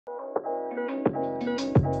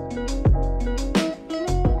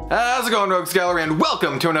it going, Rogues Gallery, and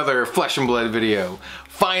welcome to another Flesh and Blood video.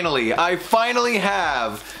 I finally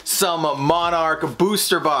have some Monarch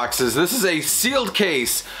booster boxes. This is a sealed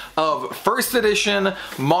case of first edition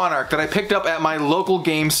Monarch that I picked up at my local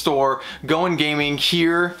game store, Going Gaming,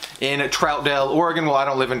 here in Troutdale, Oregon. Well, I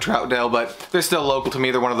don't live in Troutdale, but they're still local to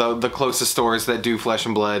me. They're one of the closest stores that do Flesh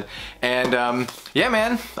and Blood. And yeah,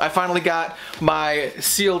 man, I finally got my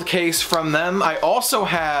sealed case from them. I also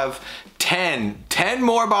have 10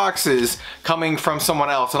 more boxes coming from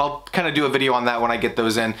someone else, and I'll kind of do a video on that when I get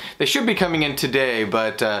those in. They should be coming in today,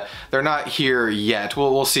 but they're not here yet.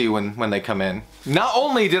 We'll see when they come in. Not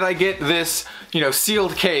only did I get this,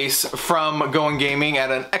 sealed case from Going Gaming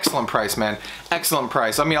at an excellent price, man. Excellent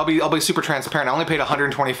price. I mean, I'll be super transparent. I only paid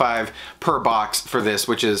 $125 per box for this,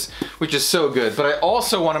 which is so good. But I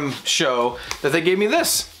also want to show that they gave me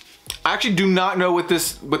this. I actually do not know what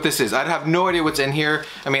this is. I have no idea what's in here.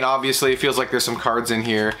 I mean, obviously it feels like there's some cards in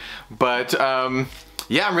here, but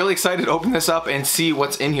yeah, I'm really excited to open this up and see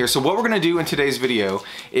what's in here. So what we're gonna do in today's video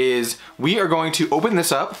is we are going to open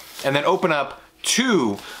this up and then open up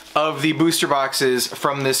 2 of the booster boxes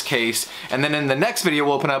from this case, and then in the next video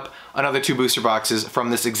we'll open up another 2 booster boxes from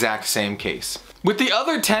this exact same case. With the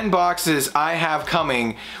other 10 boxes I have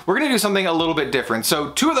coming, we're gonna do something a little bit different. So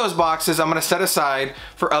 2 of those boxes I'm gonna set aside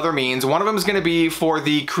for other means. One of them is gonna be for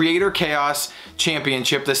the Creator Chaos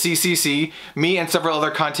Championship, the CCC. Me and several other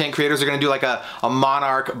content creators are gonna do like a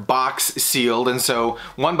Monarch box sealed, and so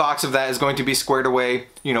one box of that is going to be squared away,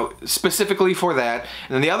 specifically for that.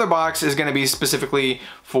 And then the other box is gonna be specifically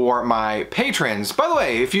for my patrons. By the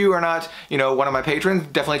way, if you are not, one of my patrons,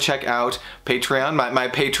 definitely check out Patreon, my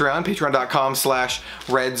Patreon,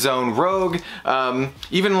 patreon.com/redzonerogue.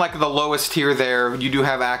 Even like the lowest tier there, you do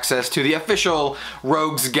have access to the official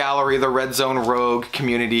Rogues Gallery, the Red Zone Rogue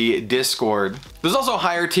community Discord. There's also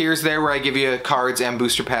higher tiers there where I give you cards and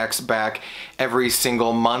booster packs back every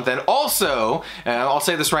single month. And also, and I'll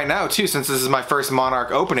say this right now too, since this is my first Monarch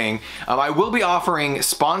opening, I will be offering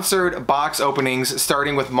sponsored box openings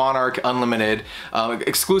starting with Monarch Unlimited,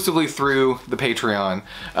 exclusively through the Patreon.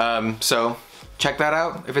 So check that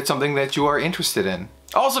out if it's something that you are interested in.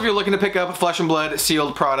 Also, if you're looking to pick up a Flesh and Blood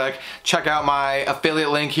sealed product, check out my affiliate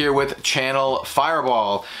link here with Channel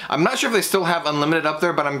Fireball. I'm not sure if they still have Unlimited up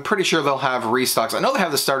there, but I'm pretty sure they'll have restocks. I know they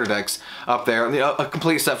have the starter decks up there, a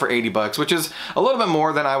complete set for 80 bucks, which is a little bit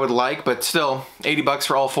more than I would like, but still, 80 bucks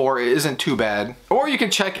for all 4 isn't too bad. Or you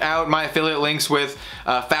can check out my affiliate links with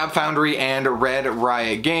Fab Foundry and Red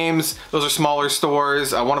Riot Games. Those are smaller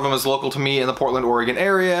stores. One of them is local to me in the Portland, Oregon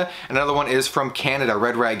area. Another one is from Canada.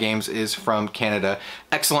 Red Riot Games is from Canada.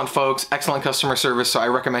 Excellent folks, excellent customer service, so I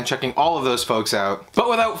recommend checking all of those folks out. But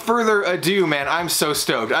without further ado, man, I'm so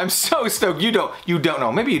stoked. I'm so stoked. You don't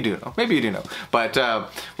know. Maybe you do know. Maybe you do know. But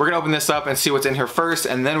we're gonna open this up and see what's in here first,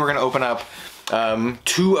 and then we're gonna open up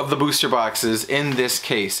 2 of the booster boxes in this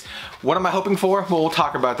case. What am I hoping for? Well, we'll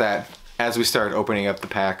talk about that as we start opening up the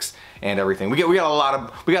packs and everything. We got a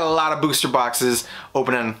lot of booster boxes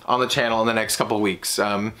opening on the channel in the next couple of weeks.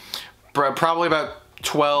 Probably about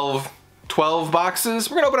 12 boxes.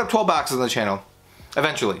 We're gonna open up 12 boxes on the channel.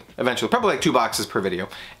 Eventually. Probably like 2 boxes per video.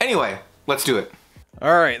 Anyway, let's do it.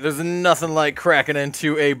 Alright, there's nothing like cracking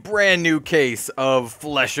into a brand new case of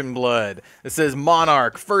Flesh and Blood. This is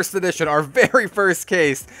Monarch, first edition, our very first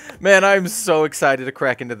case. Man, I'm so excited to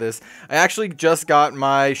crack into this. I actually just got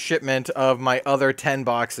my shipment of my other 10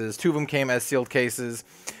 boxes. 2 of them came as sealed cases,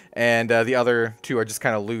 and the other 2 are just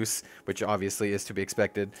kind of loose, which obviously is to be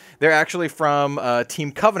expected. They're actually from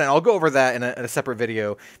Team Covenant. I'll go over that in a separate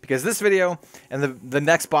video, because this video and the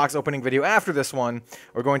next box opening video after this one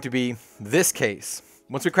are going to be this case.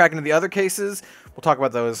 Once we crack into the other cases, we'll talk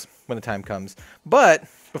about those when the time comes. But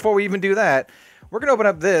before we even do that, we're going to open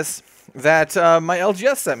up this that my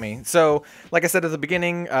LGS sent me. So, like I said at the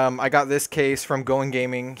beginning, I got this case from Going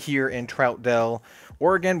Gaming here in Troutdale,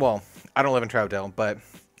 Oregon. Well, I don't live in Troutdale, but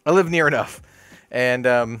I live near enough.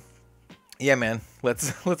 And yeah, man,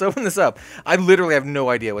 let's open this up. I literally have no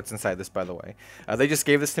idea what's inside this, by the way. They just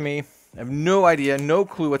gave this to me. I have no idea, no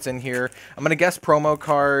clue what's in here. I'm gonna guess promo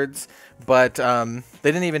cards, but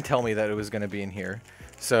they didn't even tell me that it was gonna be in here.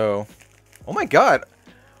 So, oh my god,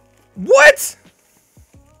 what?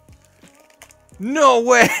 No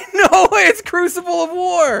way, no way! It's Crucible of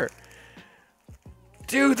War,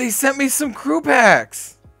 dude. They sent me some crew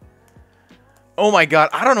packs. Oh my god,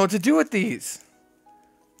 I don't know what to do with these.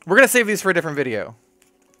 We're gonna save these for a different video.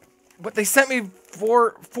 But they sent me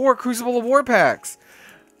four Crucible of War packs.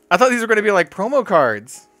 I thought these were gonna be like promo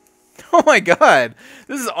cards. Oh my god,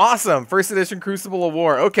 this is awesome. First edition Crucible of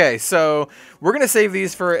War. Okay, so we're gonna save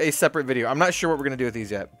these for a separate video. I'm not sure what we're gonna do with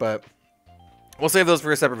these yet, but We'll save those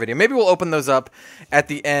for a separate video. Maybe we'll open those up at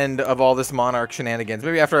the end of all this Monarch shenanigans.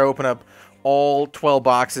 Maybe after I open up all 12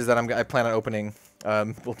 boxes that I plan on opening,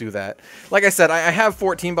 we'll do that. Like I said, I have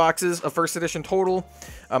 14 boxes of first edition total.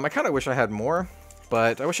 I kind of wish I had more,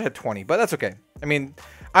 but I wish I had 20, but that's okay. I mean,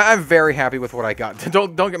 I'm very happy with what I got.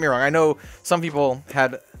 Don't get me wrong. I know some people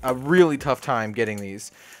had a really tough time getting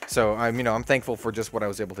these, so I'm thankful for just what I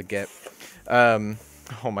was able to get.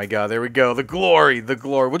 Oh my god, there we go. The glory, the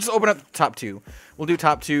glory. We'll just open up the top 2. We'll do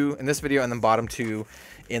top 2 in this video and then bottom 2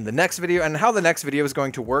 in the next video. And how the next video is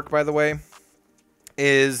going to work, by the way,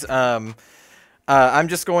 is I'm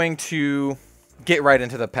just going to get right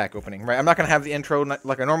into the pack opening, right? I'm not going to have the intro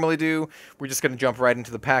like I normally do. We're just going to jump right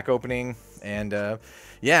into the pack opening. And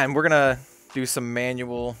yeah, and we're going to do some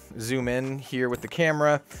manual zoom in here with the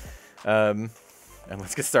camera. And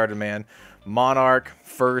let's get started, man. Monarch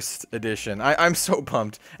first edition. I'm so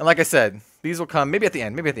pumped. And like I said, these will come maybe at the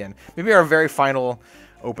end, maybe our very final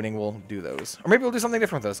opening we'll do those, or maybe we'll do something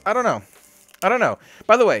different with those. I don't know.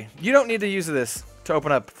 By the way, you don't need to use this to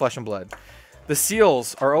open up Flesh and Blood. The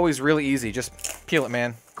seals are always really easy. Just peel it,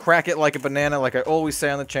 man. Crack it like a banana, like I always say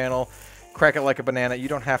on the channel. Crack it like a banana. You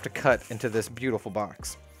don't have to cut into this beautiful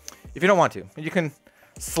box if you don't want to. You can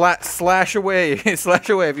slash away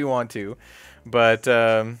if you want to. But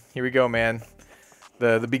here we go, man.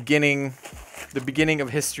 The beginning of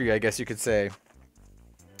history, I guess you could say.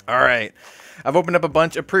 All right, I've opened up a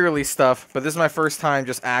bunch of pre-release stuff, but this is my first time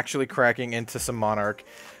just actually cracking into some Monarch.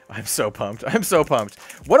 I'm so pumped. I'm so pumped.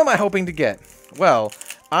 What am I hoping to get? Well,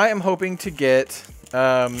 I am hoping to get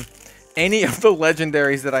any of the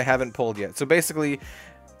legendaries that I haven't pulled yet. So basically,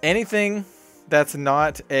 anything that's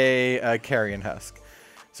not a carrion husk.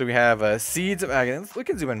 So we have Seeds of Agony. We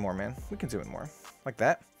can zoom in more, man. We can zoom in more. Like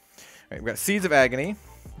that. All right, we've got Seeds of Agony,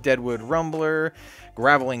 Deadwood Rumbler,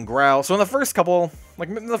 Graveling Growl. So in the first couple, like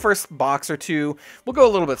in the first box or two, we'll go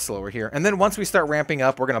a little bit slower here. And then once we start ramping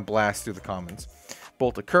up, we're going to blast through the commons.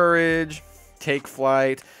 Bolt of Courage, Take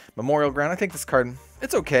Flight, Memorial Ground. I think this card,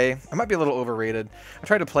 it's okay. I might be a little overrated. I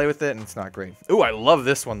tried to play with it, and it's not great. Ooh, I love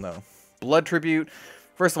this one, though. Blood Tribute.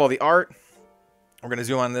 First of all, the art. We're going to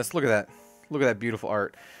zoom on this. Look at that. Look at that beautiful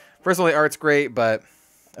art. First of all, the art's great, but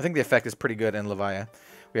I think the effect is pretty good in Levia.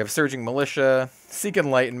 We have Surging Militia, Seek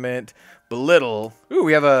Enlightenment, Belittle. Ooh,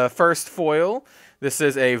 we have a first foil. This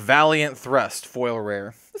is a Valiant Thrust foil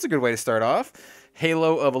rare. That's a good way to start off.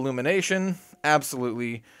 Halo of Illumination.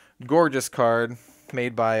 Absolutely gorgeous card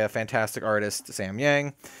made by a fantastic artist, Sam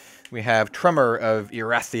Yang. We have Tremor of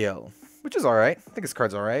Irathiel, which is alright. I think this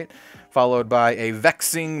card's alright. Followed by a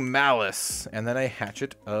Vexing Malice, and then a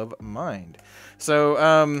Hatchet of Mind. So,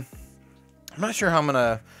 I'm not sure how I'm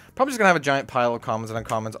gonna... Probably just gonna have a giant pile of commons and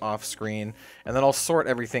uncommons off screen, and then I'll sort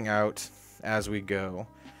everything out as we go.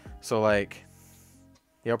 So, like...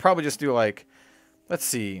 Yeah, I'll probably just do, like... Let's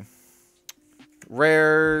see.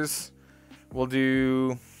 Rares. We'll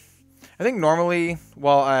do... I think normally,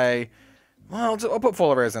 while I'll put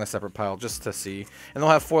foil rares in a separate pile just to see. And they'll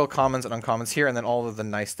have foil commons and uncommons here, and then all of the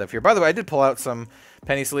nice stuff here. By the way, I did pull out some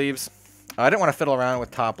penny sleeves. I didn't want to fiddle around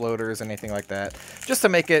with top loaders or anything like that. Just to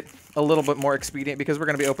make it a little bit more expedient, because we're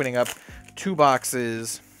going to be opening up 2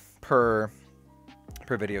 boxes per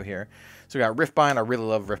video here. So we got Riftbind. I really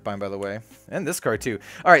love Riftbind, by the way. And this card, too.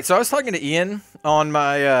 All right, so I was talking to Ian on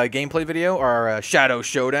my gameplay video, our Shadow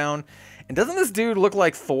Showdown. And doesn't this dude look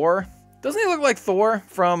like Thor? Doesn't he look like Thor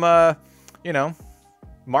from, you know,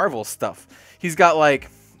 Marvel stuff? He's got, like,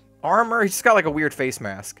 armor. He's just got, like, a weird face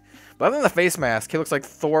mask. But other than the face mask, he looks like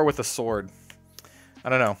Thor with a sword. I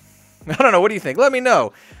don't know. I don't know. What do you think? Let me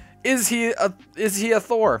know. Is he a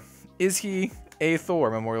Thor? Is he a Thor?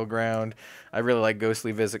 Memorial Ground. I really like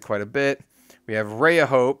Ghostly Visit quite a bit. We have Ray of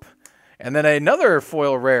Hope. And then another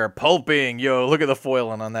foil rare, Pulping. Yo, look at the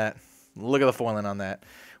foiling on that. Look at the foiling on that.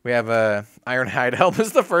 We have a Ironhide Helm. This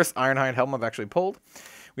is the first Ironhide Helm I've actually pulled.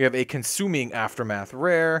 We have a Consuming Aftermath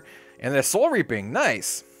rare. And a Soul Reaping.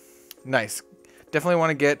 Nice. Nice. Definitely want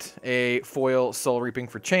to get a foil Soul Reaping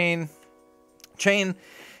for Chain. Chain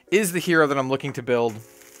is the hero that I'm looking to build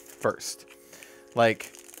first.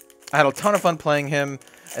 Like, I had a ton of fun playing him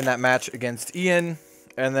in that match against Ian.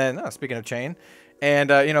 And then, speaking of Chain. And,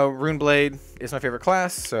 you know, Runeblade is my favorite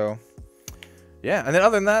class. So, yeah. And then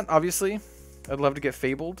other than that, obviously... I'd love to get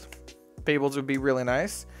Fabled. Fabled would be really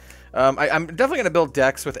nice. I'm definitely going to build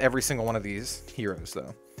decks with every single one of these heroes,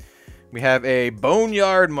 though. We have a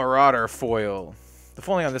Boneyard Marauder foil. The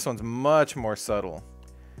foiling on this one's much more subtle.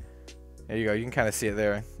 There you go. You can kind of see it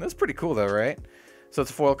there. That's pretty cool, though, right? So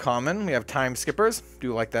it's a foil common. We have Time Skippers.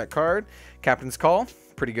 Do like that card. Captain's Call.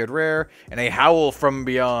 Pretty good rare. And a Howl from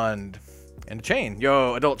Beyond. And a chain.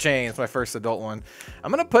 Yo, adult chain. It's my first adult one.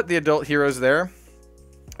 I'm going to put the adult heroes there.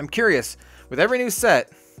 I'm curious. With every new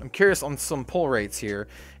set, I'm curious on some pull rates here.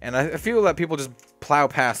 And I feel that people just plow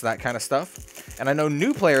past that kind of stuff. And I know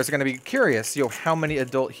new players are going to be curious. Yo, how many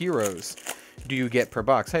adult heroes do you get per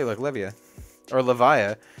box? Hey, look, Levia. Or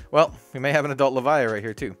Levia. Well, we may have an adult Levia right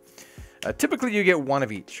here, too. Typically, you get one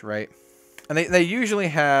of each, right? And they usually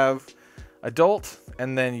have adult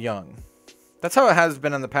and then young. That's how it has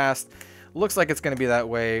been in the past. Looks like it's going to be that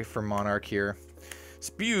way for Monarch here.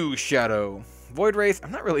 Spew Shadow. Void Wraith.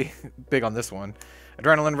 I'm not really big on this one.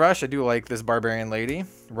 Adrenaline Rush. I do like this Barbarian Lady.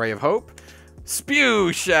 Ray of Hope.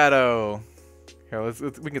 Spew Shadow. Here, we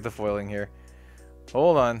can get the foiling here.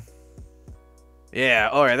 Hold on. Yeah.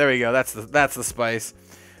 All right. There we go. That's the spice.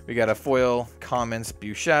 We got a foil common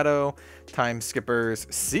Spew Shadow. Time Skippers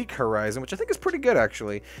Seek Horizon, which I think is pretty good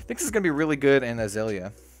actually. I think this is gonna be really good in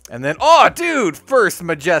Azalea. And then, oh, dude, first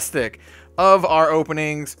Majestic of our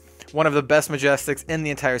openings. One of the best Majestics in the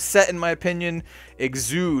entire set, in my opinion.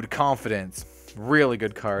 Exude Confidence. Really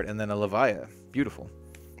good card. And then a Levia. Beautiful.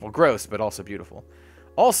 Well, gross, but also beautiful.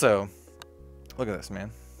 Also, look at this,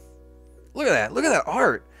 man. Look at that. Look at that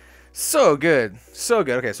art. So good. So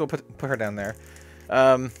good. Okay, so we'll put her down there.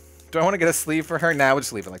 Do I want to get a sleeve for her? Nah, we'll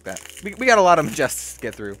just leave it like that. We got a lot of Majestics to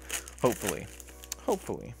get through. Hopefully.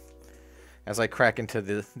 Hopefully. As I crack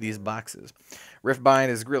into these boxes. Riftbind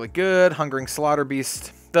is really good. Hungering Slaughter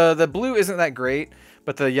Beast. The blue isn't that great,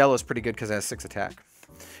 but the yellow is pretty good because it has 6 attack.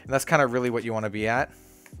 And that's kind of really what you want to be at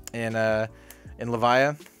in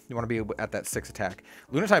Levia. You want to be at that 6 attack.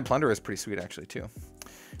 Lunatide Plunder is pretty sweet actually too.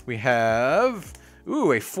 We have,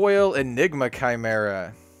 ooh, a foil Enigma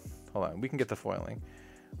Chimera. Hold on, we can get the foiling.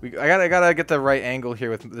 I gotta get the right angle here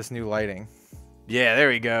with this new lighting. Yeah, there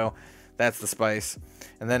we go. That's the spice.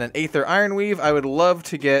 And then an Aether Ironweave. I would love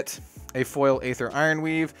to get a foil Aether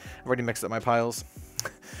Ironweave. I've already mixed up my piles.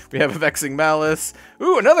 We have a Vexing Malice.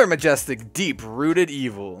 Ooh, another Majestic Deep-Rooted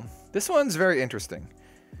Evil. This one's very interesting.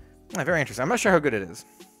 Very interesting. I'm not sure how good it is.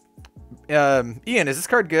 Ian, is this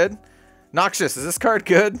card good? Noxious, is this card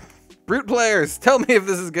good? Brute players, tell me if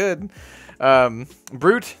this is good.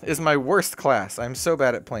 Brute is my worst class. I'm so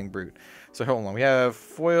bad at playing Brute. So hold on, we have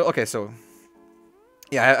foil. Okay, so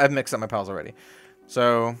yeah, I've mixed up my piles already.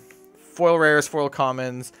 So foil rares, foil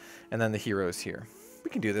commons, and then the heroes here. We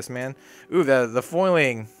can do this, man. Ooh, the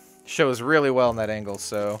foiling shows really well in that angle,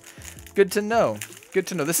 so good to know. Good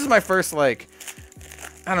to know. This is my first, like,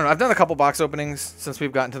 I don't know, I've done a couple box openings since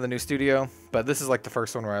we've gotten to the new studio, but this is like the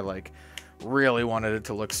first one where I like really wanted it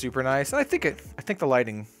to look super nice. And I think the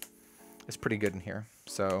lighting is pretty good in here.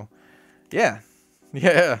 So yeah.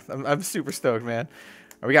 Yeah, I'm super stoked, man.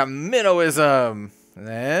 We got Minnowism. And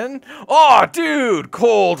then, oh, dude,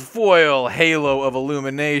 Cold Foil Halo of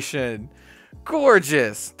Illumination.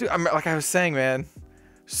 Gorgeous. Dude, like I was saying, man,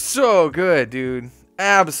 so good, dude.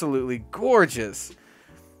 Absolutely gorgeous.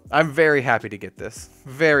 I'm very happy to get this.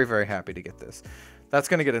 Very, very happy to get this. That's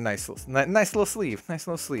going to get a nice little sleeve. Nice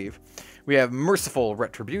little sleeve. We have Merciful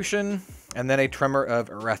Retribution, and then a Tremor of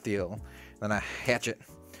Erethiel, then a Hatchet.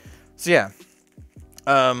 So yeah,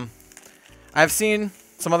 I've seen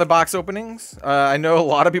some other box openings. I know a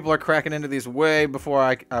lot of people are cracking into these way before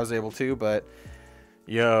I was able to, but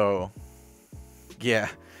yo, yeah.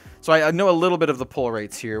 So I know a little bit of the pull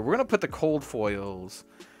rates here. We're going to put the cold foils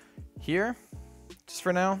here, just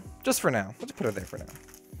for now. Just for now. Let's put it there for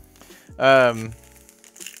now.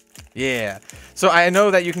 Yeah. So I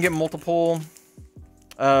know that you can get multiple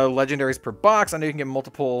legendaries per box. I know you can get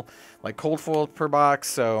multiple like cold foil per box.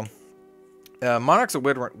 So Monarch's a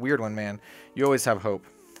weird one, man. You always have hope.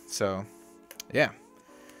 So yeah.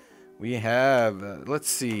 We have, let's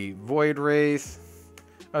see, Void Wraith.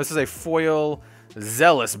 Oh, this is a foil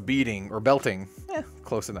Zealous Beating or Belting.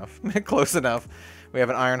 Close enough. Close enough. We have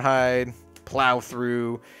an Ironhide, Plow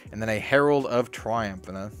Through, and then a Herald of Triumph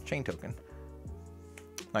and a chain token.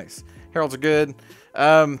 Nice. Heralds are good.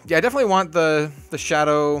 Yeah, I definitely want the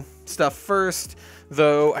shadow stuff first,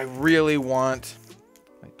 though I really want...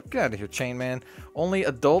 Get out of here, chain man. Only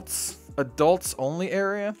adults only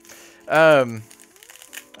area. I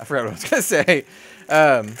forgot what I was gonna say.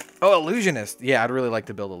 Oh, Illusionist. Yeah, I'd really like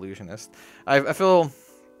to build Illusionist. I feel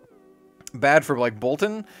bad for like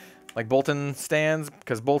Bolton stands,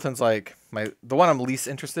 because Bolton's like the one I'm least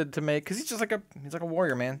interested to make, because he's like a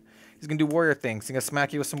warrior, man. He's gonna do warrior things. He's gonna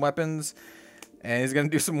smack you with some weapons, and he's gonna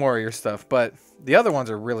do some warrior stuff. But the other ones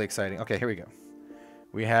are really exciting. Okay, here we go.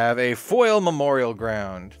 We have a foil Memorial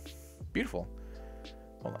Ground. Beautiful.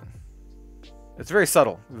 Hold on. It's very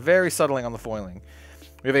subtle. Very subtling on the foiling.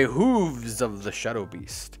 We have a Hooves of the Shadow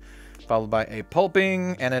Beast, followed by a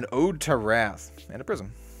Pulping and an Ode to Wrath and a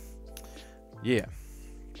Prism. Yeah.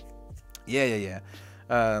 Yeah.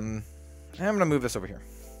 I'm gonna move this over here.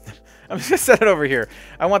 I'm just gonna set it over here.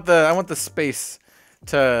 I want the space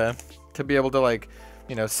to be able to, like,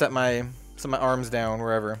 you know, set my arms down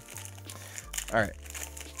wherever. All right.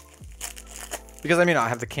 Because I mean, I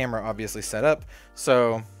have the camera obviously set up,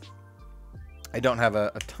 so I don't have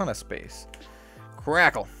a ton of space.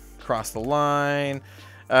 Crackle. Cross the line.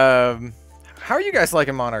 How are you guys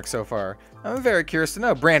liking Monarch so far? I'm very curious to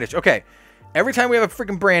know. Brandish. Okay. Every time we have a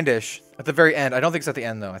freaking Brandish at the very end, I don't think it's at the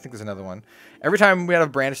end though. I think there's another one. Every time we had a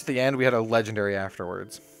Brandish at the end, we had a legendary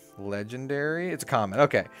afterwards. Legendary? It's a common.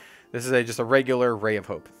 Okay. This is just a regular Ray of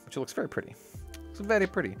Hope, which looks very pretty. It's very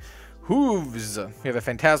pretty. Hooves. We have a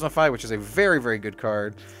Phantasmify, which is a very, very good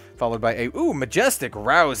card. Followed by a, Majestic.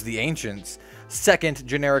 Rouse the Ancients. Second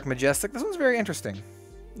generic Majestic. This one's very interesting.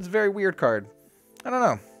 It's a very weird card. I don't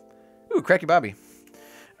know. Ooh, Cracky Bobby.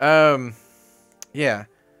 Yeah.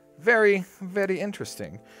 Very, very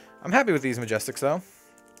interesting. I'm happy with these Majestics, though.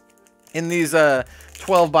 In these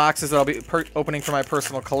 12 boxes that I'll be opening for my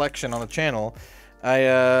personal collection on the channel,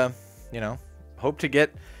 I, you know, hope to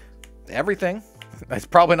get everything. That's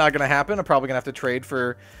probably not going to happen. I'm probably going to have to trade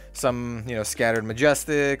for some, you know, scattered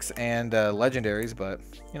Majestics and Legendaries, but,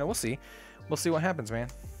 you know, we'll see. We'll see what happens, man.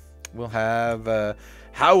 We'll have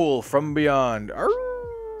Howl from Beyond.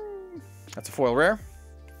 Arrgh! That's a foil rare.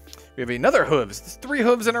 We have another Hooves. It's 3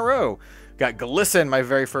 Hooves in a row. Got Glisten, my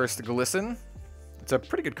very first Glisten. It's a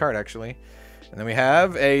pretty good card, actually. And then we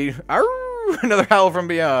have a another Howl from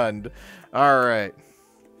Beyond. All right.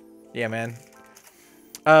 Yeah, man.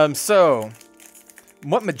 So,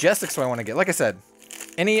 what Majestics do I want to get? Like I said,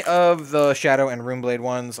 any of the Shadow and Runeblade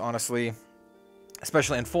ones, honestly,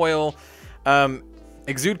 especially in foil.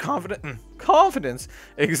 Exude confidence.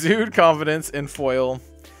 Exude confidence in foil,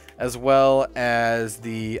 as well as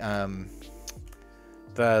the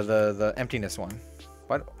emptiness one.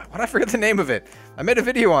 Why'd I forget the name of it? I made a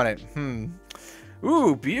video on it.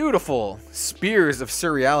 Ooh, beautiful. Spears of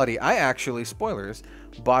Surreality. I actually, spoilers,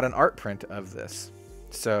 bought an art print of this.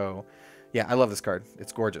 So, yeah, I love this card.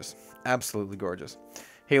 It's gorgeous. Absolutely gorgeous.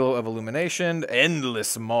 Halo of Illumination.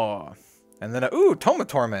 Endless Maw. And then, Toma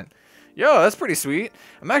Torment. Yo, that's pretty sweet.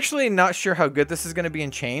 I'm actually not sure how good this is going to be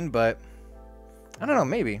in chain, but I don't know,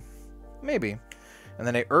 maybe. Maybe. And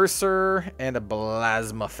then a Urser and a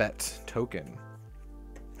Blasmafet token.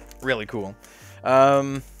 Really cool.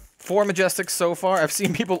 4 Majestics so far. I've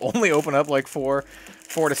seen people only open up like 4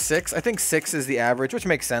 to 6. I think 6 is the average, which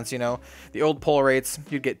makes sense, you know. The old pull rates,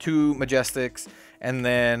 you'd get 2 Majestics and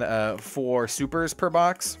then 4 Supers per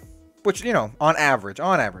box, which, you know, on average,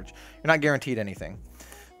 you're not guaranteed anything.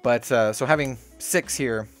 But, so having 6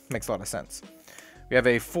 here makes a lot of sense. We have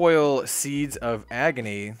a foil Seeds of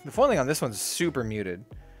Agony. The foiling on this one's super muted.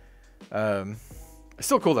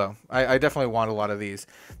 Still cool, though. I definitely want a lot of these.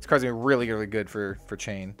 This card's going to be really, really good for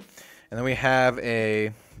chain. And then we have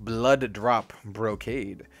a Blood Drop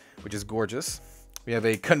Brocade, which is gorgeous. We have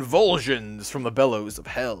a Convulsions from the Bellows of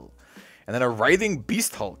Hell. And then a Writhing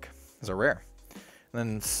Beast Hulk is a rare.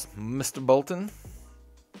 And then Mr. Bolton.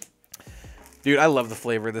 Dude, I love the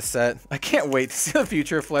flavor of this set. I can't wait to see the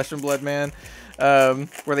future of Flesh and Blood, man.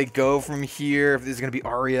 Where they go from here. If there's going to be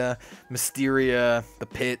Arya, Mysteria, the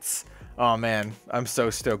Pits. Oh, man. I'm so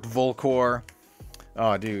stoked. Volcor.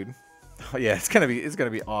 Oh, dude. Oh, yeah, it's gonna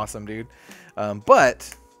be awesome, dude.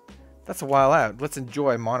 But that's a while out. Let's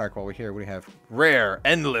enjoy Monarch while we're here. What do we have? Rare.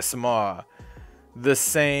 Endless Maw. The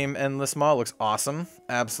same Endless Maw looks awesome.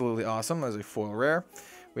 Absolutely awesome. There's a foil rare.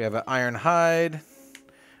 We have an Iron Hide.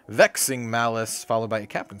 Vexing Malice, followed by a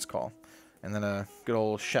Captain's Call. And then a good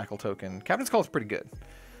old Shackle token. Captain's Call is pretty good.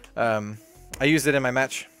 I used it in my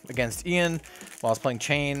match against Ian while I was playing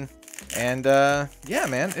Chain. And, yeah,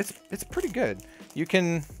 man, it's pretty good. You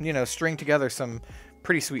can, you know, string together some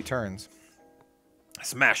pretty sweet turns.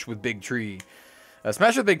 Smash with Big Tree.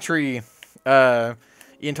 Smash with Big Tree,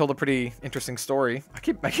 Ian told a pretty interesting story. I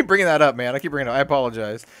keep bringing that up, man. I keep bringing it up. I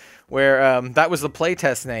apologize. Where that was the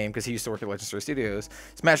playtest name, because he used to work at Legend Story Studios.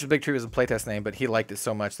 Smash with Big Tree was the playtest name, but he liked it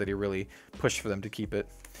so much that he really pushed for them to keep it.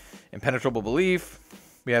 Impenetrable Belief.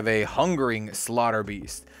 We have a Hungering Slaughter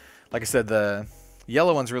Beast. Like I said, the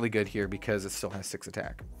yellow one's really good here because it still has 6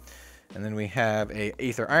 attack. And then we have a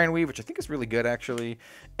Aether Ironweave, which I think is really good, actually.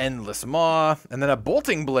 Endless Maw. And then a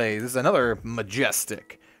Bolting Blade. This is another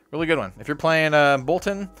Majestic. Really good one. If you're playing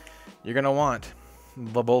Bolton, you're going to want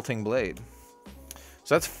the Bolting Blade.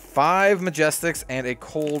 So that's 5 Majestics and a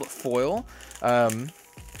cold foil.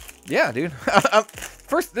 Yeah, dude.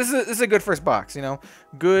 First, this is a good first box, you know.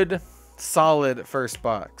 Good, solid first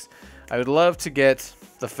box. I would love to get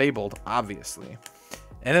the Fabled, obviously.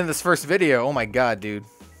 And in this first video, oh my god, dude.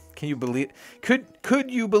 Can you believe?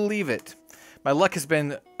 Could you believe it? My luck has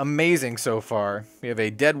been amazing so far. We have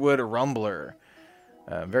a Deadwood Rumbler.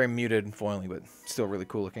 Very muted foiling, but still really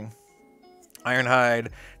cool looking. Ironhide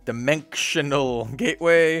Dimensional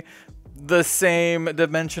Gateway. The same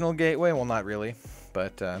Dimensional Gateway. Well, not really,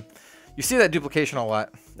 but you see that duplication a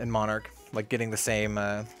lot in Monarch, like getting the same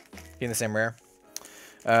rare.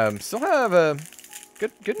 Still have a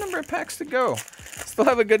good number of packs to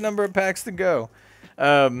go.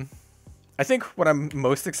 I think what I'm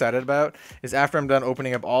most excited about is after I'm done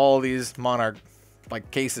opening up all these Monarch like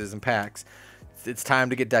cases and packs, it's time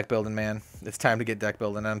to get deck building, man. It's time to get deck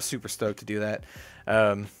building. I'm super stoked to do that.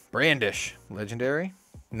 Brandish, legendary?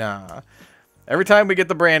 Nah. Every time we get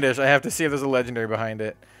the Brandish, I have to see if there's a legendary behind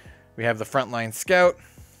it. We have the Frontline Scout.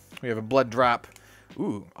 We have a Blood Drop.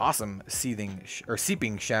 Ooh, awesome. Seeping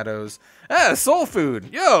Shadows. Ah, Soul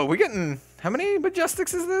Food. Yo, we getting... How many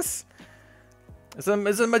Majestics is this? It's a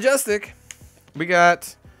Majestic. We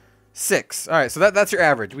got 6. All right, so that's your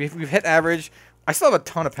average. We've hit average. I still have a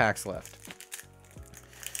ton of packs left.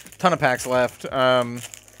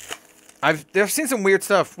 I've seen some weird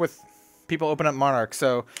stuff with people open up Monarch,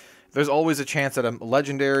 so there's always a chance at a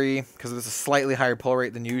legendary, because it's a slightly higher pull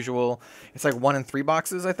rate than usual. It's like 1 in 3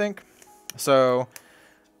 boxes, I think. So,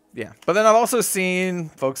 yeah. But then I've also seen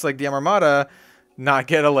folks like DM Armada not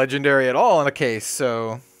get a legendary at all in a case,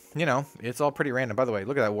 so, you know, it's all pretty random. By the way,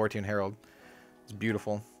 look at that Wartune Herald. It's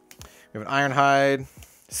beautiful. We have an Ironhide,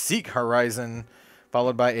 Seek Horizon,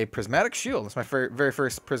 followed by a Prismatic Shield. That's my very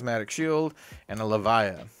first Prismatic Shield. And a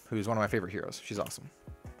Levia, who's one of my favorite heroes. She's awesome.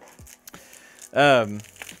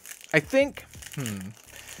 I think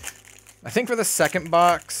for the second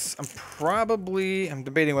box, I'm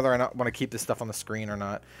debating whether or not I want to keep this stuff on the screen or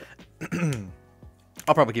not.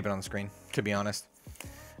 I'll probably keep it on the screen, to be honest.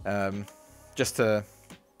 Just so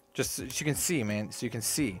you can see, man. So you can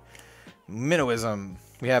see. Minnowism.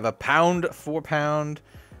 We have a 4-pound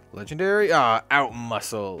legendary. Out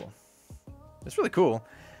Muscle. That's really cool.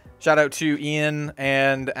 Shout out to Ian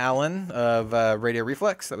and Alan of Radio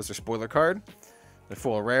Reflex. That was their spoiler card. The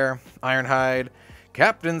full rare. Ironhide.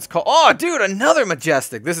 Captain's Call. Oh, dude, another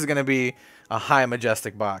Majestic. This is going to be a high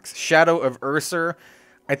Majestic box. Shadow of Ursa.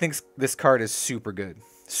 I think this card is super good.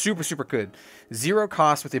 Super, super good. 0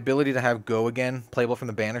 cost with the ability to have Go Again, playable from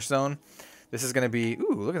the Banish Zone. This is going to be...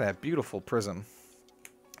 Ooh, look at that beautiful prism.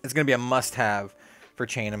 It's going to be a must-have for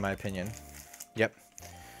Chain, in my opinion. Yep. I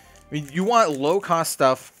mean, you want low-cost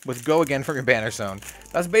stuff with Go Again from your Banish Zone.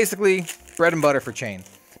 That's basically bread and butter for Chain.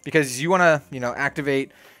 Because you want to, you know,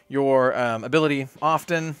 activate your ability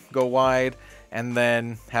often, go wide, and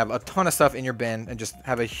then have a ton of stuff in your bin and just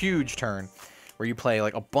have a huge turn where you play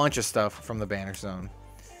like a bunch of stuff from the Banish Zone.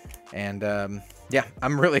 And yeah,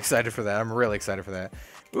 I'm really excited for that.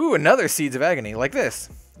 Ooh, another Seeds of Agony like this.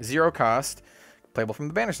 0 cost, playable from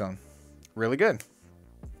the Banish Zone. Really good.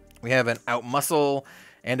 We have an Out Muscle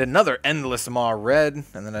and another Endless Maw red,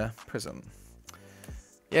 and then a Prism.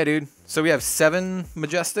 Yeah, dude. So we have 7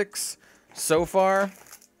 Majestics so far.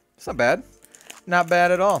 It's not bad. Not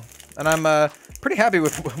bad at all. And I'm pretty happy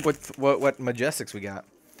with what Majestics we got.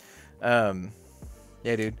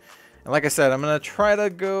 Yeah, dude. And like I said, I'm going to try to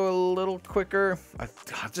go a little quicker. I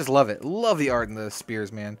just love it. Love the art in the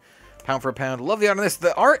spears, man. Pound for pound. Love the art in this.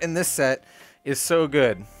 The art in this set is so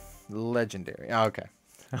good. Legendary. Oh, okay.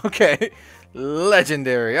 Okay.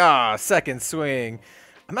 Legendary. Second swing.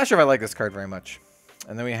 I'm not sure if I like this card very much.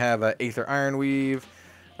 And then we have Aether Ironweave.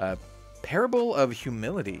 Parable of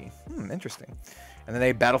Humility. Interesting. And then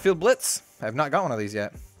a Battlefield Blitz. I have not got one of these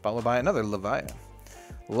yet. Followed by another Levia.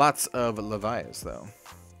 Lots of Levias, though.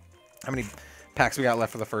 How many packs we got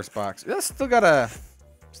left for the first box? Yeah, still got a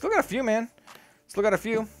few, man. Still got a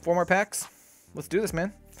few. 4 more packs. Let's do this,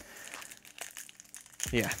 man.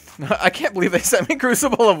 Yeah. I can't believe they sent me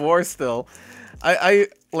Crucible of War still. I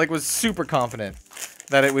like was super confident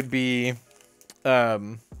that it would be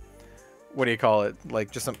what do you call it? Like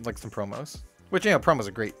just some promos. Which, you know, promos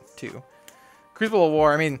are great too. Crucible of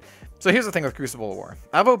War, I mean, so here's the thing with Crucible of War.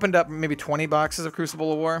 I've opened up maybe 20 boxes of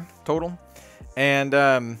Crucible of War total. And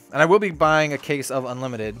I will be buying a case of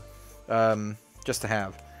Unlimited just to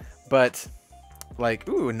have. But like,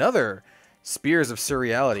 ooh, another Spears of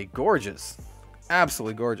Surreality. Gorgeous.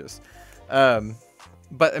 Absolutely gorgeous.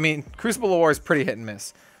 But I mean, Crucible of War is pretty hit and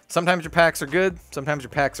miss. Sometimes your packs are good, sometimes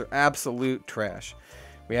your packs are absolute trash.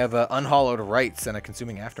 We have Unhallowed Rites and a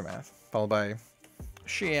Consuming Aftermath, followed by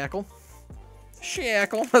Shackle.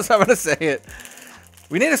 Shackle, that's how I'm going to say it.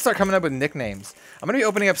 We need to start coming up with nicknames. I'm going to be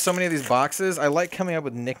opening up so many of these boxes. I like coming up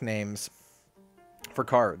with nicknames for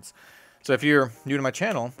cards. So if you're new to my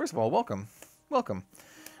channel, first of all, welcome. Welcome.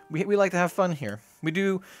 We like to have fun here. We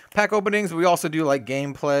do pack openings, but we also do like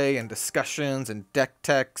gameplay and discussions and deck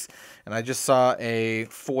techs. And I just saw a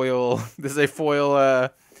foil. This is a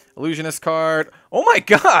foil illusionist card. Oh my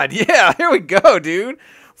god, yeah, here we go, dude.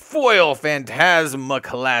 Foil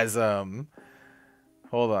Phantasmaclasm.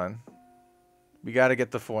 Hold on. We gotta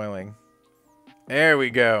get the foiling. There we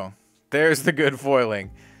go. There's the good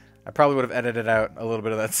foiling. I probably would have edited out a little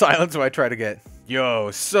bit of that silence when I try to get.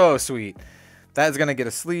 Yo, so sweet. That's gonna get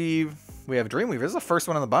a sleeve. We have Dreamweaver. This is the first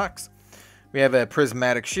one in the box. We have a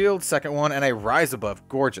Prismatic Shield, second one, and a Rise Above.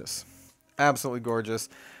 Gorgeous. Absolutely gorgeous.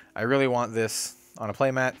 I really want this on a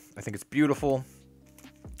playmat. I think it's beautiful.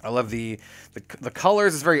 I love the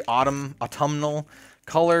colors. It's very autumnal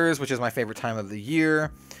colors, which is my favorite time of the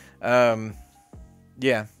year.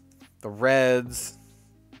 Yeah, the reds,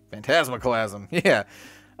 Phantasmaclasm. Yeah,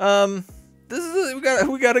 this is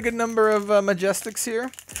we got a good number of Majestics here.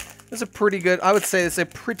 This is a pretty good. I would say it's a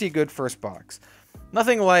pretty good first box.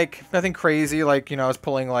 Nothing crazy. Like, you know, I was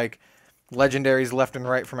pulling like legendaries left and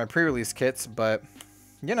right for my pre-release kits, but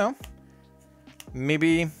you know,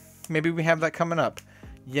 maybe we have that coming up.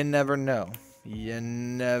 You never know. You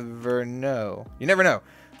never know. You never know.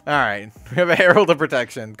 All right, we have a Herald of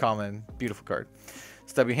Protection, common, beautiful card.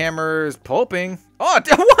 Stubby Hammers, Pulping. Oh,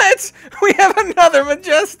 what? We have another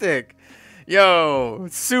Majestic. Yo,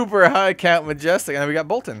 super high count Majestic, and then we got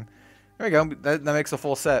Bolton. There we go. That makes a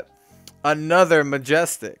full set. Another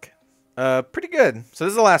Majestic. Pretty good. So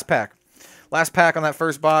this is the last pack. Last pack on that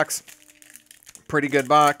first box. Pretty good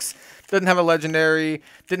box. Doesn't have a legendary.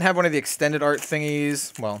 Didn't have one of the extended art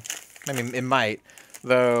thingies. Well, I mean, it might,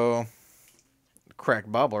 though. Crack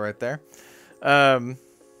bobble right there.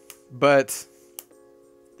 But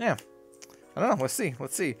yeah, I don't know. Let's see.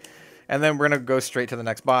 Let's see. And then we're gonna go straight to the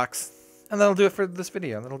next box, and that'll do it for this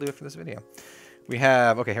video. We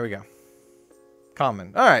have, okay, here we go.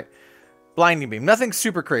 Common. All right. Blinding Beam. Nothing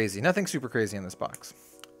super crazy. Nothing super crazy in this box.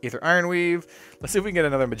 Aether Ironweave. Let's see if we can get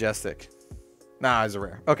another Majestic. Nah, it's a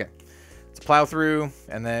rare. Okay. Let's plow through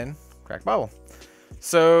and then crack bobble.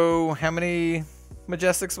 So how many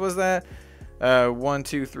Majestics was that? 1,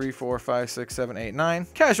 2, 3, 4, 5, 6, 7, 8, 9.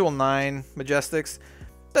 Casual 9 Majestics.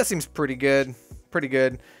 That seems pretty good. Pretty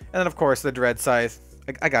good. And then, of course, the Dread Scythe.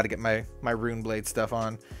 I got to get my Rune Blade stuff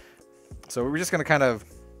on. So we're just going to kind of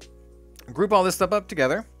group all this stuff up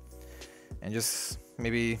together. And just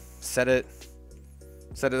maybe set it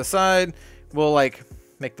aside. We'll, like,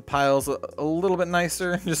 make the piles a little bit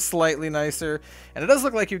nicer. Just slightly nicer. And it does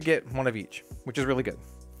look like you get one of each, which is really good.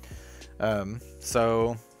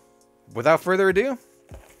 So without further ado,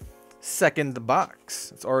 second the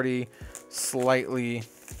box. It's already slightly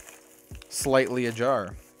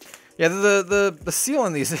ajar. Yeah, the seal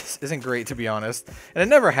in these isn't great, to be honest, and it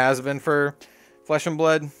never has been for Flesh and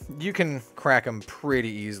Blood. You can crack them pretty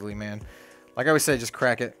easily, man. Like I always say, just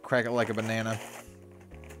crack it like a banana.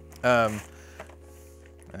 And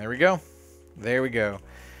there we go. There we go.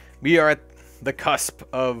 We are at the cusp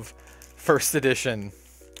of first edition.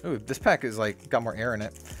 Ooh, this pack is like got more air in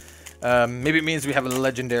it. Maybe it means we have a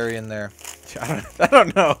legendary in there. I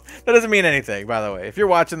don't know. That doesn't mean anything, by the way. If you're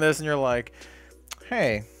watching this and you're like,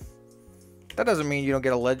 hey, that doesn't mean you don't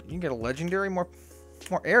get you can get a legendary. More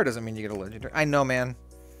air doesn't mean you get a legendary. I know, man.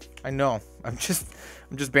 I know. I'm just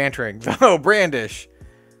bantering. Oh, Brandish.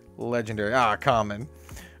 Legendary. Ah, common.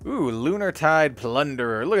 Ooh, Lunar Tide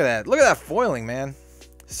Plunderer. Look at that. Look at that foiling, man.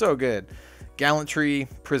 So good. Gallantry,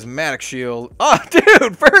 Prismatic Shield. Oh,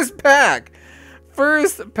 dude, first pack.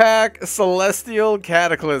 First pack, Celestial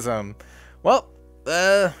Cataclysm. Well,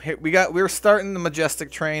 we're starting the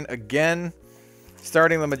Majestic train again.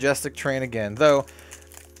 Though,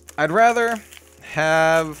 I'd rather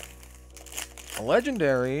have a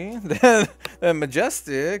legendary than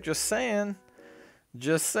Majestic. Just saying.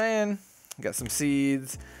 Got some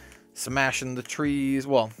seeds. Smashing the trees.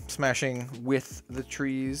 Well, smashing with the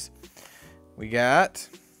trees. We got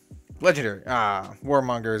legendary. Ah,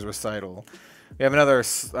 Warmonger's Recital. We have another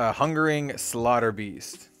Hungering Slaughter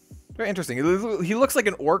Beast. Very interesting. He looks like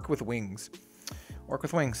an orc with wings.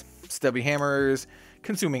 Stubby Hammers,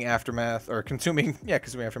 Consuming Aftermath, Consuming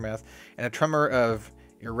Aftermath, and a Tremor of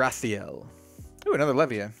Irathiel. Ooh, another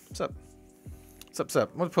Levia. What's up? What's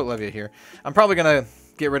up? I'm gonna put Levia here. I'm probably gonna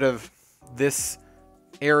get rid of this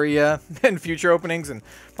area in future openings and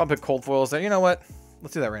probably put cold foils there. You know what?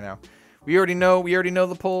 Let's do that right now. We already know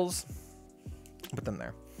the pulls. Put them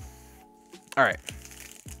there. All right.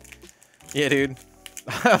 Yeah, dude.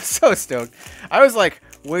 I'm so stoked. I was like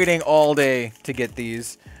waiting all day to get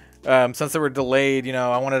these. Since they were delayed, you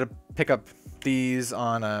know, I wanted to pick up these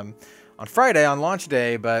on Friday on launch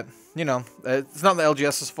day, but you know, it's not the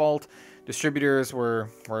LGS's fault. Distributors were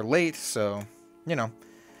late, so you know.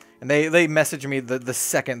 And they messaged me the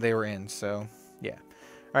second they were in, so yeah.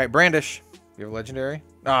 All right, Brandish. You have a legendary?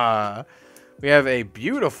 We have a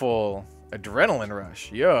beautiful Adrenaline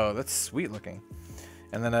Rush. Yo, that's sweet looking.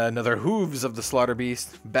 And then another Hooves of the Slaughter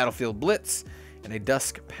Beast, Battlefield Blitz, and a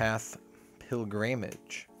Dusk Path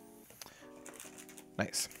Pilgrimage.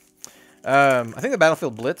 Nice. I think the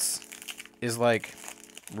Battlefield Blitz is like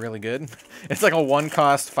really good. It's like a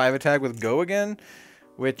 1-cost 5 attack with Go again,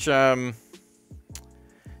 which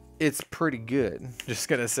it's pretty good. Just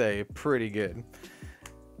gonna say, pretty good.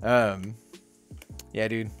 Yeah,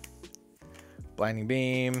 dude. Blinding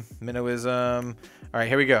Beam, Minnowism. All right,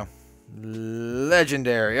 here we go.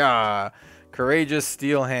 Legendary. Courageous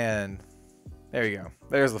Steel Hand. There you go.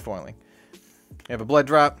 There's the foiling. We have a Blood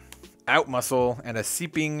Drop, Out Muscle, and a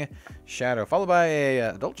Seeping Shadow, followed by a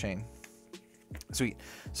Adult Chain. Sweet.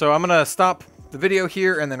 So I'm gonna stop the video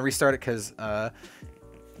here and then restart it because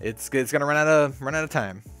it's gonna run out of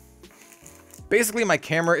time. Basically, my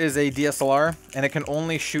camera is a DSLR and it can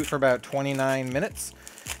only shoot for about 29 minutes,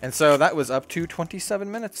 and so that was up to 27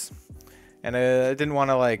 minutes. And I didn't want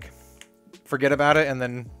to like forget about it and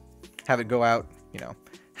then have it go out, you know,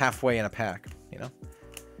 halfway in a pack. You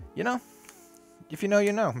know. If you know,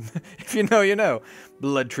 you know. If you know, you know.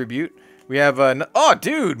 Blood Tribute. We have oh,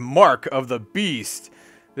 dude, Mark of the Beast.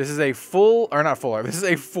 This is a full, or not full art. This is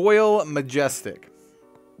a foil Majestic.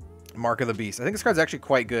 Mark of the Beast. I think this card's actually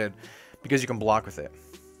quite good because you can block with it.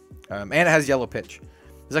 And it has Yellow Pitch.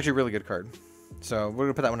 It's actually a really good card. So we're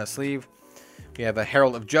gonna put that one in a sleeve. We have a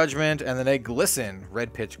Herald of Judgment and then a Glisten,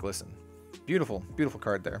 Red Pitch Glisten. Beautiful, beautiful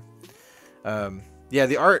card there. Yeah,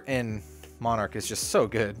 the art in Monarch is just so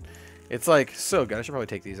good. It's like so good. I should probably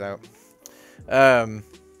take these out.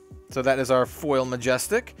 So that is our foil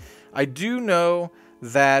Majestic. I do know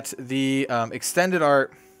that the extended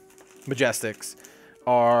art Majestics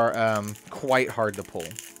are quite hard to pull.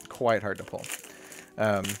 Quite hard to pull.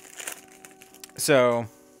 So,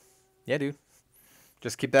 yeah, dude.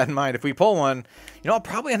 Just keep that in mind. If we pull one, you know, I'll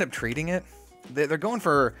probably end up trading it. They're going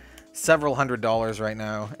for several $100s right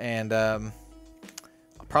now, and I'll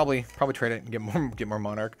probably trade it and get more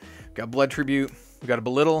Monarch. We got Blood Tribute. We got a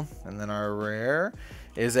Belittle, and then our rare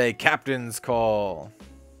is a Captain's Call.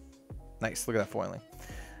 Nice. Look at that foiling.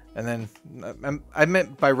 And then I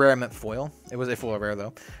meant by rare, I meant foil. It was a foil rare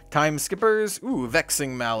though. Time Skippers. Ooh,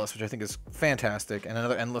 Vexing Malice, which I think is fantastic, and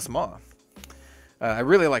another Endless Maw. I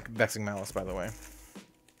really like Vexing Malice, by the way.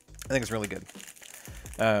 I think it's really good.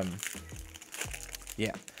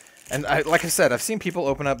 Yeah. And like I said, I've seen people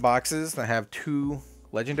open up boxes that have 2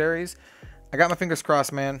 legendaries. I got my fingers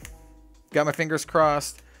crossed, man. Got my fingers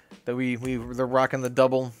crossed that they're rocking the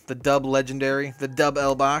dub legendary, the dub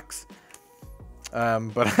L box.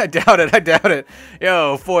 But I doubt it.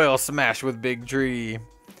 Yo, foil Smash with Big Tree.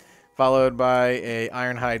 Followed by a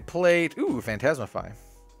Ironhide Plate. Ooh, Phantasmify.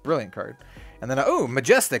 Brilliant card. And then, ooh,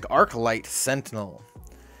 Majestic Arclight Sentinel.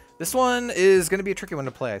 This one is going to be a tricky one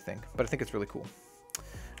to play, I think. But I think it's really cool.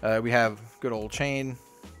 We have good old Chain.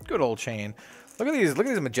 Good old Chain. Look at these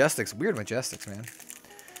Majestics. Weird Majestics, man.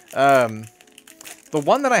 The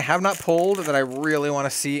one that I have not pulled that I really want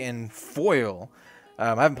to see in foil, I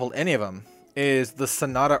haven't pulled any of them, is the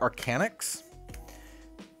Sonata Arcanix.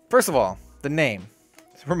 First of all, the name.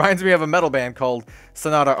 It reminds me of a metal band called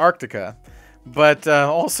Sonata Arctica. But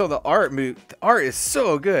also the art. The art is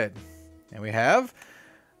so good. And we have...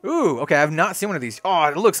 Ooh, okay, I've not seen one of these. Oh,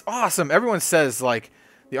 it looks awesome. Everyone says, like,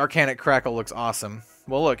 the Arcanic Crackle looks awesome.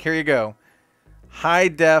 Well, look, here you go. High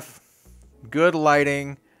def, good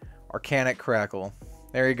lighting, Arcanic Crackle.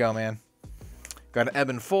 There you go, man. Got an Ebb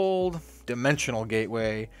and Fold, Dimensional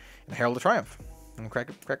Gateway, and Herald of Triumph. And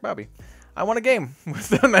Crack Bobby. I won a game with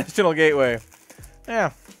the Dimensional Gateway.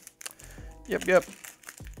 Yeah. Yep.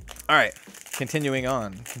 Alright. Continuing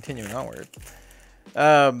onward.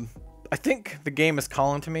 I think the game is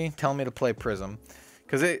calling to me, telling me to play Prism.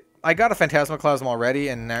 Because I got a Phantasmaclasm already,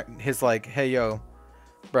 and he's like, hey, yo,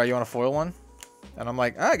 bro, you want to foil one? And I'm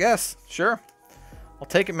like, I guess. Sure. I'll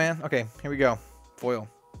take it, man. Okay, here we go. Foil.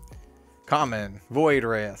 Common. Void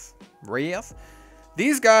Wraith. Wraith?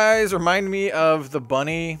 These guys remind me of the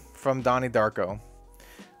bunny from Donnie Darko.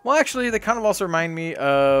 Well, actually, they kind of also remind me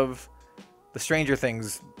of the Stranger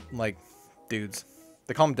Things, like, dudes.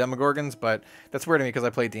 They call them Demogorgons, but that's weird to me because I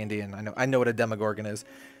play D&D and I know what a Demogorgon is.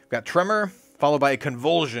 We've got Tremor, followed by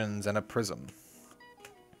Convulsions and a Prism.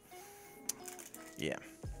 Yeah.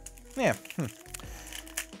 Yeah.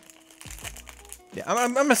 Yeah,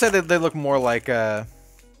 I'm gonna say that they look more like a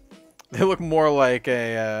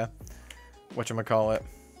whatchamacallit,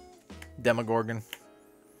 Demogorgon.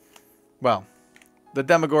 Well, the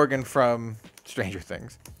Demogorgon from Stranger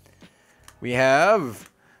Things. We have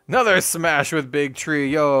another smash with big tree.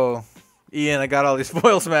 Yo, Ian, I got all these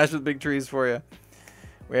foil smash with big trees for you.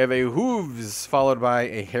 We have a Hooves, followed by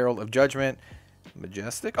a Herald of Judgment.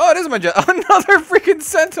 Majestic. Oh, it is Majestic. Another freaking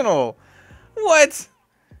Sentinel. What?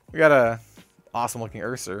 We got a awesome looking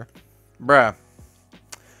Ursa. Bruh.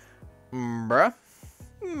 Bruh.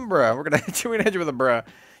 Bruh. We're gonna hit you with a bruh.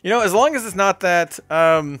 You know, as long as it's not that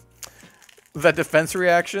that defense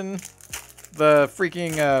reaction, the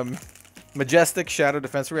freaking Majestic Shadow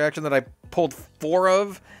defense reaction that I pulled 4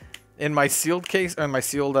 of in my sealed case, or in my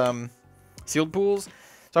sealed pools.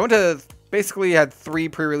 So I went to, basically had 3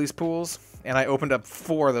 pre-release pools, and I opened up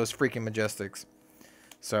 4 of those freaking Majestics.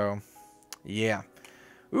 So, yeah.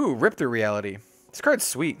 Ooh, Rip Through Reality. This card's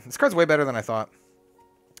sweet. This card's way better than I thought.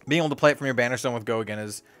 Being able to play it from your Bannerstone with Go again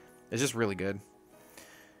is just really good.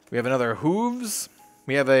 We have another Hooves.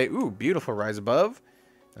 We have a, ooh, beautiful Rise Above.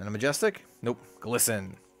 And a Majestic. Nope.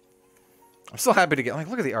 Glisten. I'm so happy to get, like,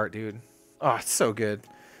 look at the art, dude. Oh, it's so good.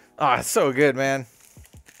 Oh, it's so good, man.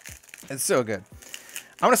 It's so good.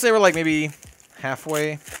 I'm going to say we're, like, maybe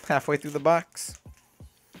halfway through the box.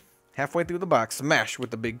 Halfway through the box. Smash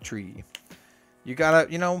with the big tree. You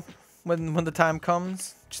gotta, you know, when the time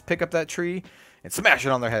comes, just pick up that tree and smash it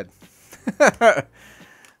on their head.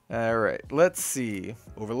 Alright, let's see.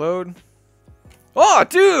 Overload. Oh,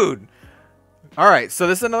 dude! Alright, so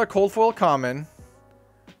this is another cold foil common,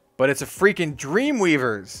 but it's a freaking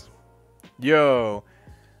Dreamweavers. Yo,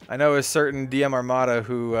 I know a certain DM Armada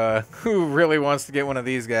who really wants to get one of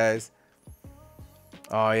these guys.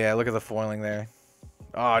 Oh yeah, look at the foiling there.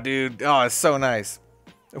 Oh, dude. Oh, it's so nice.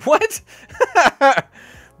 What?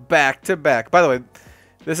 Back to back. By the way,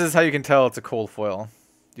 this is how you can tell it's a cold foil.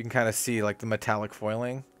 You can kind of see like the metallic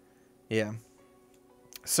foiling. Yeah.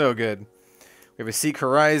 So good. We have a Seek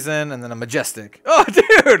Horizon and then a Majestic. Oh,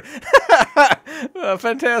 dude! A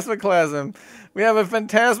Phantasmaclasm. We have a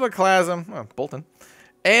Phantasmaclasm. Oh, Bolton.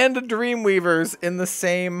 And a Dreamweavers in the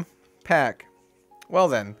same pack. Well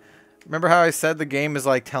then. Remember how I said the game is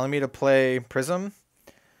like telling me to play Prism?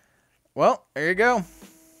 Well, there you go.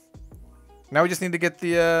 Now we just need to get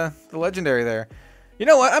the legendary there. You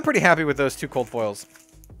know what? I'm pretty happy with those 2 cold foils.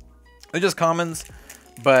 They're just commons,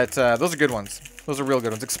 but those are good ones. Those are real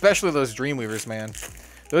good ones, especially those Dreamweavers, man.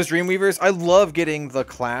 Those Dreamweavers, I love getting the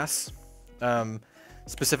class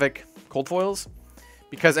specific cold foils,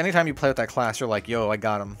 because anytime you play with that class, you're like, yo, I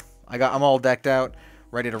got them. I'm all decked out,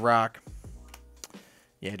 ready to rock.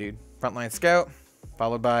 Yeah, dude. Frontline Scout,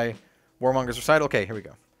 followed by Warmonger's Recital. Okay, here we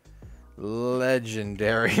go.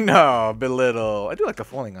 Legendary. No, Belittle. I do like the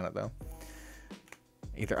foiling on it, though.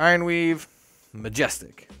 Aether Ironweave.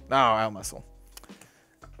 Majestic. Oh, Outmuscle.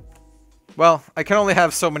 Well, I can only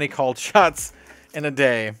have so many called shots in a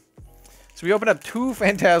day. So we opened up 2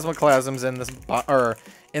 Phantasmaclasms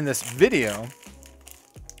in this video.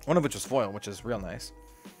 One of which was foil, which is real nice.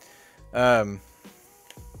 Yeah,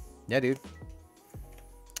 dude.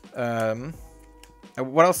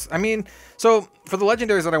 What else? I mean, so for the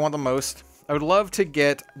legendaries that I want the most, I would love to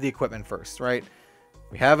get the equipment first, right?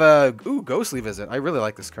 We have a Ghostly Visit. I really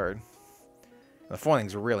like this card. The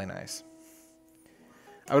foiling's really nice.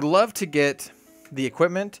 I would love to get the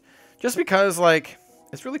equipment just because, like,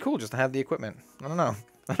 it's really cool just to have the equipment. I don't know.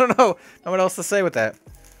 I don't know what else to say with that.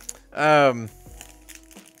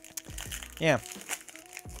 Yeah.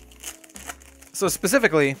 So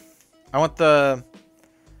specifically, I want the...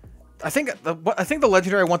 I think the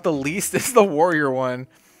legendary I want the least is the warrior one,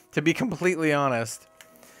 to be completely honest.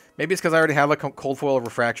 Maybe it's because I already have a cold foil of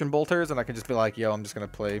refraction bolters, and I can just be like, yo, I'm just gonna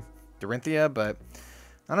play Dorinthia, but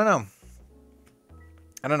I don't know.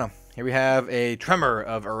 I don't know. Here we have a Tremor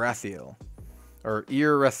of Erathiel, or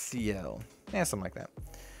Erathiel, yeah, something like that.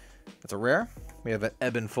 That's a rare. We have an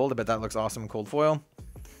Ebb and Fold. I bet that looks awesome in cold foil.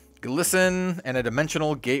 Glisten and a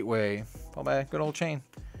Dimensional Gateway. Followed by good old Chain.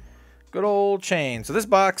 Good old Chain. So this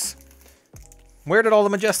box. Where did all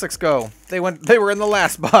the Majestics go? They were in the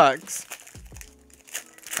last box.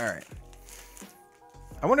 Alright.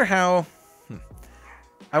 I wonder how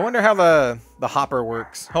the hopper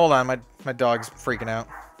works. Hold on, my dog's freaking out.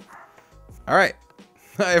 Alright.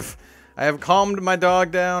 I have calmed my dog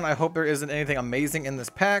down. I hope there isn't anything amazing in this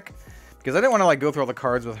pack, because I didn't want to like go through all the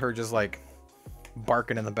cards with her just like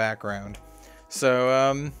barking in the background.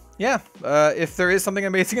 So yeah, if there is something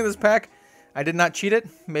amazing in this pack, I did not cheat it.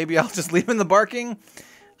 Maybe I'll just leave in the barking.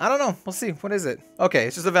 I don't know. We'll see. What is it? Okay,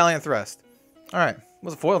 it's just a Valiant Thrust. Alright. It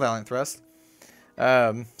was a foil Valiant Thrust.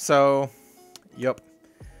 So, yep.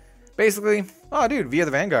 Basically, oh dude, Via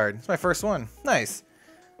the Vanguard. It's my first one. Nice.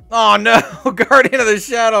 Oh no! Guardian of the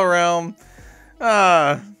Shadow Realm.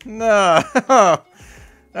 No.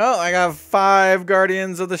 Oh, I got 5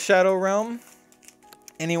 Guardians of the Shadow Realm.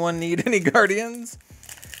 Anyone need any Guardians?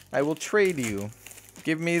 I will trade you.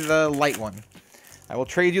 Give me the light one. I will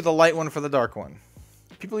trade you the light one for the dark one.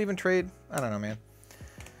 People even trade? I don't know, man.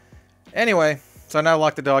 Anyway, so I now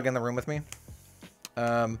locked the dog in the room with me.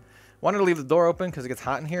 Wanted to leave the door open because it gets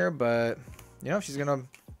hot in here, but, you know, if she's going to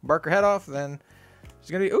bark her head off, then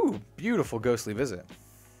she's going to be, ooh, beautiful ghostly visit.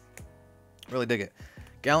 Really dig it.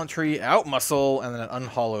 Gallantry, out muscle, and then an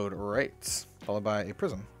unhollowed rights, followed by a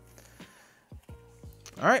prism.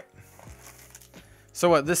 All right. So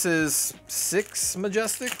what, this is 6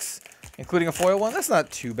 Majestics, including a foil one? That's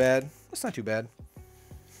not too bad. That's not too bad.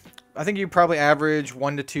 I think you probably average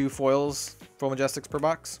 1 to 2 foils, foil Majestics per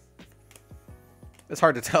box. It's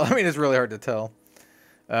hard to tell. I mean, it's really hard to tell.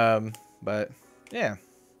 But, yeah.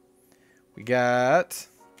 We got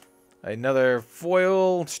another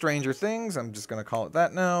foil Stranger Things. I'm just going to call it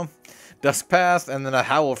that now. Dusk Path, and then a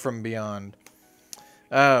Howl from Beyond.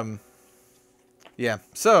 Yeah,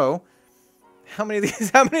 so how many of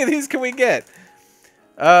these can we get?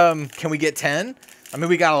 Can we get 10? I mean,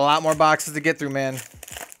 we got a lot more boxes to get through, man.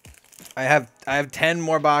 I have 10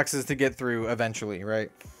 more boxes to get through eventually, right?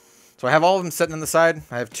 So I have all of them sitting on the side.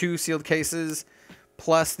 I have 2 sealed cases,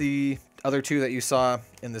 plus the other 2 that you saw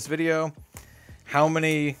in this video. How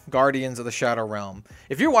many Guardians of the Shadow Realm?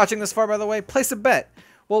 If you're watching this far, by the way, place a bet.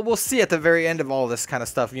 Well, we'll see at the very end of all this kind of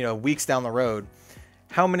stuff, you know, weeks down the road.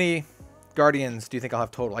 How many Guardians do you think I'll have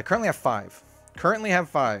total? I currently have 5. Currently have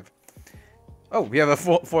 5. Oh, we have a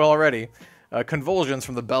foil already. Convulsions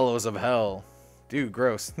from the Bellows of Hell. Dude,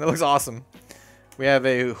 gross. That looks awesome. We have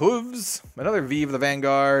a Hooves, another V of the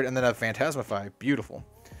Vanguard, and then a Phantasmify. Beautiful.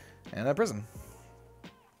 And a Prism.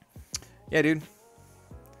 Yeah, dude.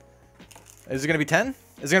 Is it going to be 10?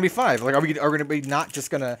 Is it going to be 5? Like, are we going to be not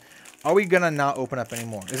just going to... Are we going to not open up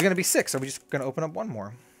anymore? Is it going to be 6? Are we just going to open up 1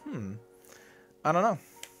 more? I don't know.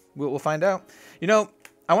 We'll find out. You know,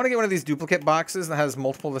 I want to get one of these duplicate boxes that has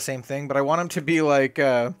multiple of the same thing, but I want them to be like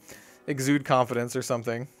exude confidence or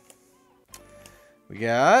something. We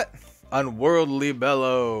got Unworldly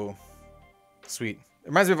Bellow. Sweet. It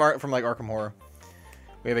reminds me of art from like Arkham Horror.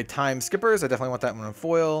 We have a Time Skippers. I definitely want that one in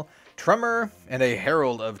foil. Tremor and a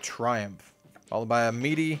Herald of Triumph, followed by a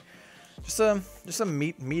meaty, just a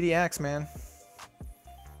meaty axe, man.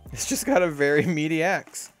 It's just got a very meaty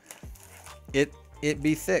axe. It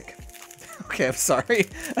be thick. Okay, I'm sorry.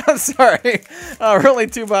 I'm sorry. We're only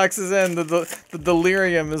 2 boxes in. The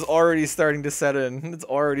delirium is already starting to set in. It's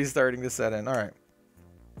already starting to set in. All right.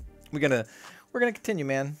 We're gonna continue,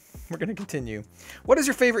 man. We're gonna continue. What is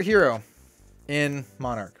your favorite hero in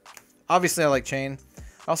Monarch? Obviously, I like Chain.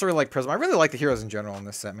 I also really like Prism. I really like the heroes in general in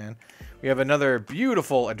this set, man. We have another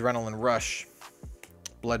beautiful Adrenaline Rush.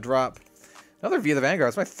 Blood Drop. Another V of the Vanguard.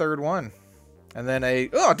 It's my 3rd one. And then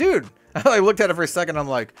a... Oh, dude! I looked at it for a second. I'm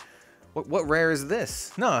like, what rare is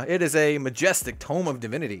this? No, it is a Majestic Tome of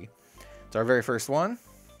Divinity. It's our very first one.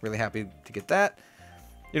 Really happy to get that.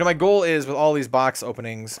 You know, my goal is with all these box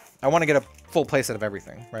openings, I want to get a full playset of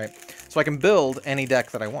everything, right? So I can build any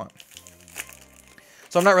deck that I want.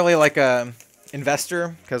 So I'm not really like a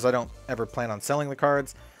investor because I don't ever plan on selling the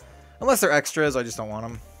cards. Unless they're extras, I just don't want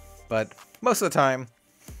them. But most of the time,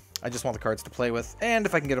 I just want the cards to play with. And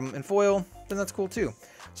if I can get them in foil, then that's cool too.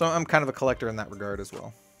 So I'm kind of a collector in that regard as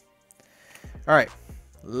well. All right.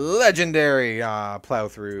 Legendary Plow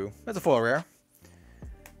Through. That's a foil rare.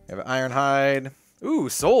 We have an Ironhide. Ooh,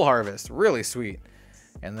 Soul Harvest. Really sweet.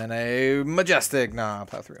 And then a Majestic Plow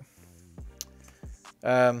Through.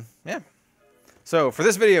 Yeah. So for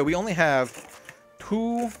this video, we only have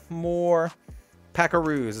 2 more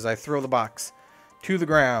Packaroos as I throw the box to the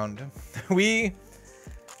ground.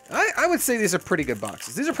 I would say these are pretty good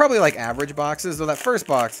boxes. These are probably like average boxes, though that first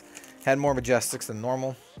box had more Majestics than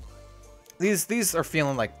normal. These are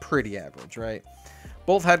feeling like pretty average, right?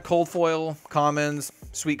 Both had cold foil commons,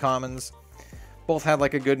 sweet commons. Both had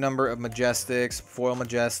like a good number of Majestics, foil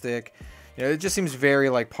Majestic. You know, it just seems very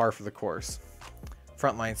like par for the course.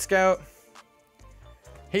 Frontline Scout.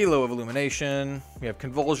 Halo of Illumination. We have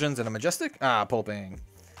Convulsions and a Majestic. Pulping.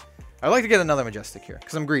 I'd like to get another Majestic here,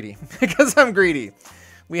 because I'm greedy. Because I'm greedy.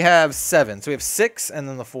 We have 7. So we have 6 and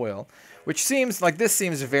then the foil. Which seems like this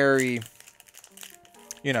seems very,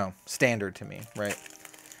 you know, standard to me, right?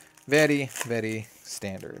 Very, very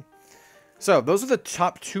standard. So those are the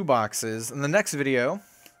top 2 boxes. In the next video,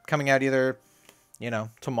 coming out either, you know,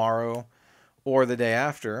 tomorrow or the day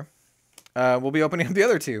after, we'll be opening up the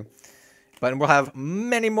other 2. But we'll have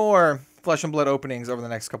many more Flesh and Blood openings over the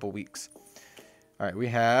next couple weeks. All right, we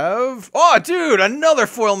have... Oh, dude, another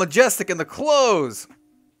foil Majestic in the close.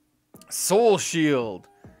 Soul Shield.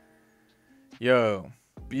 Yo,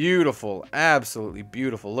 Beautiful. Absolutely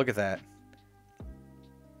beautiful. Look at that.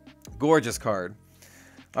 Gorgeous card.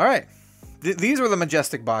 All right. These were the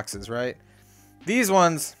Majestic boxes, right? These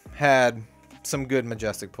ones had some good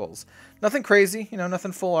Majestic pulls. Nothing crazy, you know,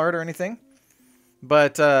 nothing full art or anything.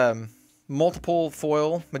 But multiple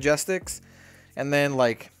foil Majestics. And then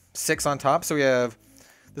like 6 on top. So we have,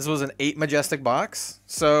 this was an 8 Majestic box.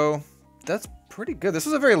 So that's pretty good. This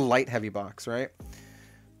was a very light heavy box, right?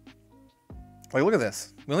 Like, look at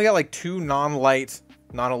this. We only got like 2 non-light,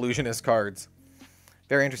 non-illusionist cards.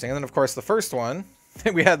 Very interesting. And then, of course, the first one,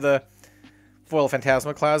 we had the foil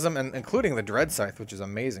Phantasmaclasm, and including the Dread Scythe, which is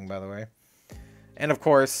amazing, by the way. And, of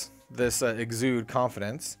course, this Exude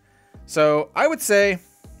Confidence. So, I would say,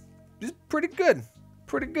 it's pretty good.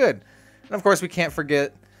 Pretty good. And, of course, we can't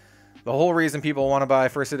forget the whole reason people want to buy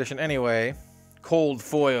first edition anyway. Cold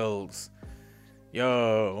foils.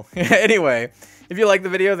 Yo. Anyway, if you like the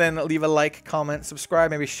video, then leave a like, comment,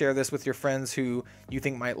 subscribe. Maybe share this with your friends who you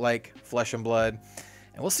think might like Flesh and Blood.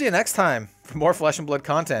 And we'll see you next time for more Flesh and Blood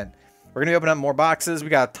content. We're going to be opening up more boxes. We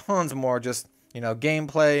got tons more just, you know,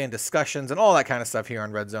 gameplay and discussions and all that kind of stuff here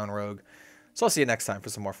on Red Zone Rogue. So I'll see you next time for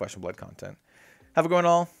some more Flesh and Blood content. Have a good one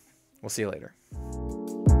all. We'll see you later.